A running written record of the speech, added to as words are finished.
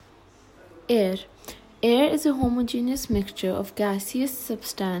Air. Air is a homogeneous mixture of gaseous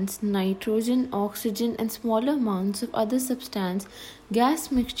substance, nitrogen, oxygen, and smaller amounts of other substance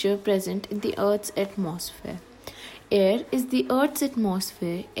gas mixture present in the Earth's atmosphere. Air is the Earth's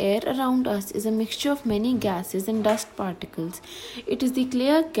atmosphere. Air around us is a mixture of many gases and dust particles. It is the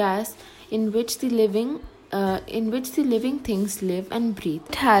clear gas in which the living things live and breathe.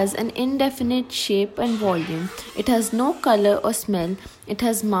 It has an indefinite shape and volume. It has no color or smell. It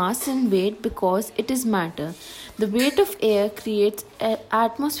has mass and weight because it is matter. The weight of air creates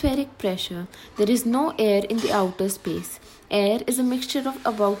atmospheric pressure. There is no air in the outer space. Air is a mixture of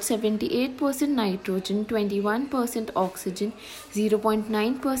about 78% nitrogen, 21% oxygen,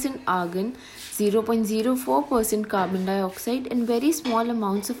 0.9% argon, 0.04% carbon dioxide, and very small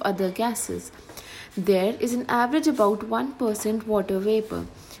amounts of other gases. There is an average about 1% water vapor.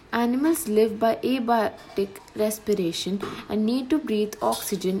 Animals live by abiotic respiration and need to breathe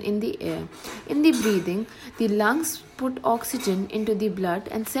oxygen in the air. In the breathing, the lungs put oxygen into the blood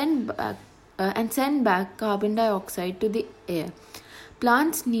and send back carbon dioxide to the air.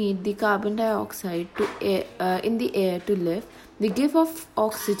 Plants need the carbon dioxide in the air to live. They give off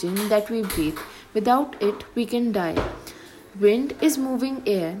oxygen that we breathe. Without it, we can die. Wind is moving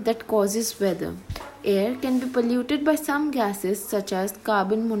air that causes weather. Air can be polluted by some gases such as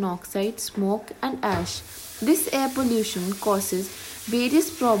carbon monoxide, smoke, and ash. This air pollution causes various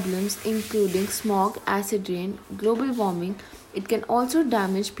problems including smog, acid rain, global warming. It can also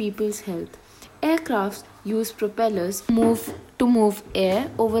damage people's health. Aircrafts use propellers to move air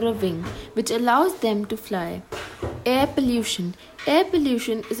over a wing, which allows them to fly. Air pollution. Air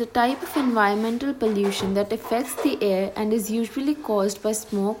pollution is a type of environmental pollution that affects the air and is usually caused by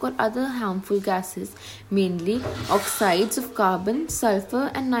smoke or other harmful gases, mainly oxides of carbon,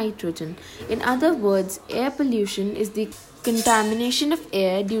 sulfur, and nitrogen. In other words, air pollution is the contamination of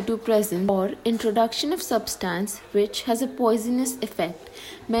air due to presence or introduction of substance which has a poisonous effect.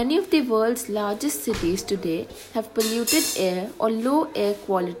 Many of the world's largest cities today have polluted air or low air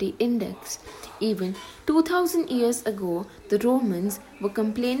quality index. Even 2000 years ago, the Romans were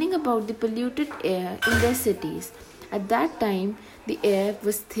complaining about the polluted air in their cities. At that time, the air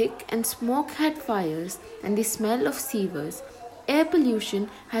was thick and smoke had fires and the smell of sewers. Air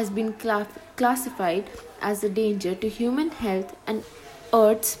pollution has been classified as a danger to human health and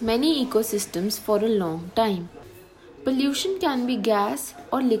Earth's many ecosystems for a long time. Pollution can be gas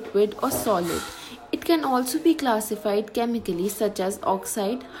or liquid or solid. It can also be classified chemically such as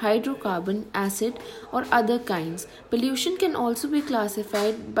oxide, hydrocarbon, acid, or other kinds. Pollution can also be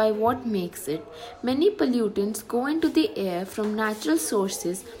classified by what makes it. Many pollutants go into the air from natural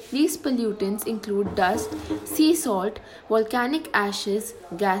sources. These pollutants include dust, sea salt, volcanic ashes,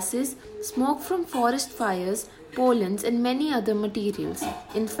 gases, smoke from forest fires, pollens, and many other materials.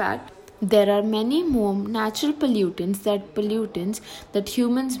 In fact, there are many more natural pollutants that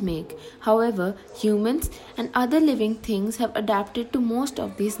humans make. However, humans and other living things have adapted to most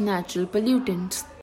of these natural pollutants.